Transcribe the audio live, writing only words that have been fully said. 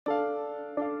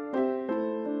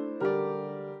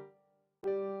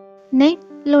Name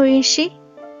Loishi.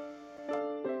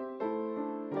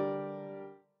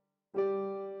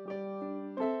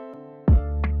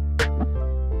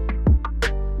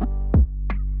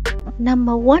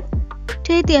 Number 1.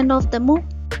 Till the End of the Moon.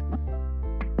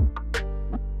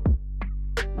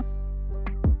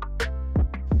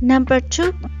 Number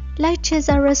 2. Light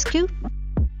Chaser Rescue.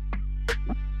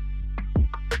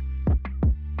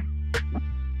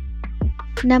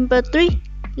 Number 3.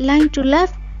 Line to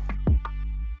Left.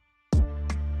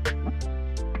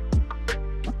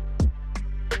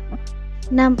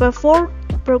 Number 4.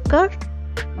 Broker.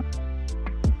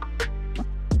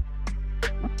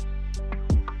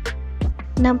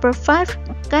 Number 5.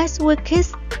 Guys with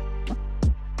Kids.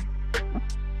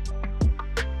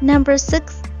 Number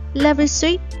 6. Love is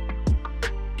Sweet.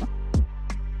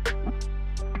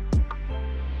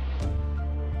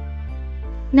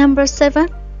 Number 7.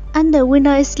 And the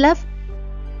Winner is Love.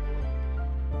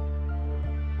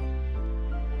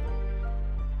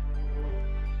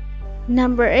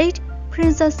 Number 8.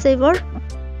 Princess Saver.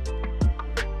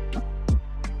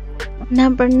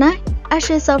 Number 9.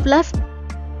 Ashes of Love.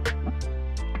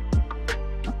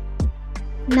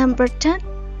 Number 10.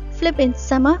 Flip in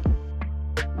Summer.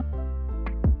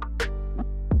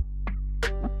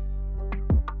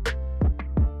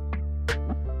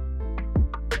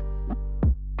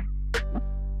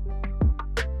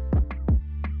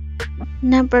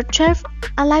 Number 12.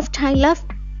 A Lifetime Love.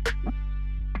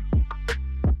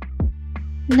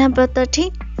 Number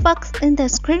 13. Fox in the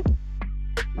Screen.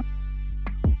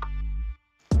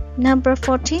 Number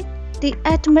 14. The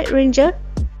Ultimate Ranger.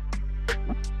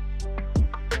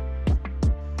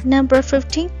 Number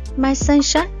 15. My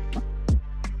Sunshine.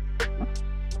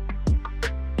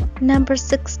 Number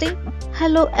 16.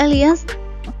 Hello Aliens.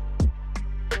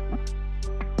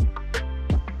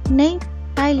 Name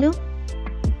Bailu.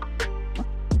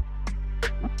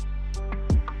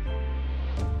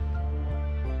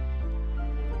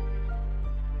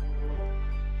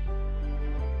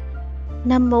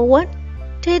 Number 1.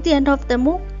 Till the End of the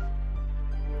Moon.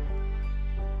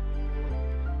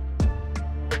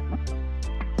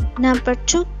 Number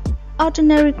 2.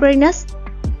 Ordinary Greatness.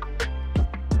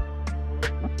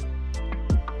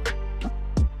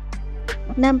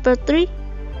 Number 3.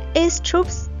 Ace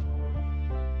Troops.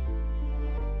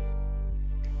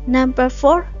 Number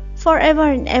 4. Forever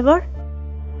and Ever.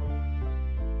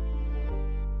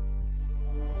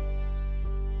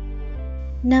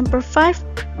 Number 5.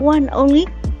 One Only.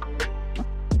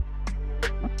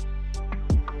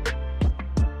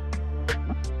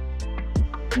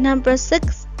 Number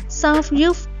 6. Song of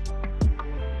Youth.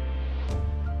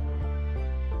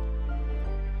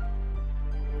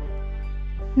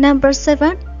 Number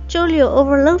 7. Julio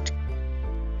Overload.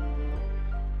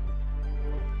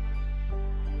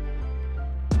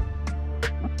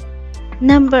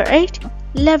 Number 8.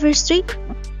 Lever Street.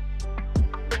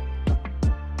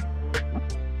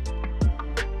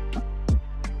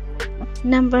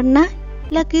 Number 9.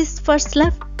 Lucky's First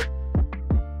Love.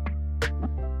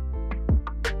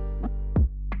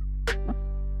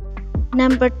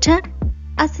 Number 10.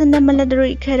 Ascendant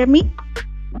Military Academy.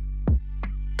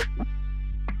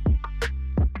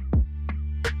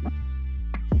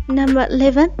 Number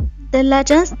 11. The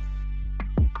Legends.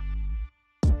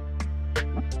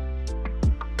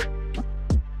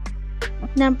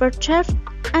 Number 12.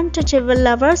 Untouchable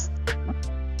Lovers.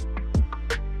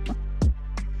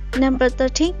 Number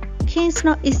 13. King's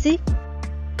Not Easy.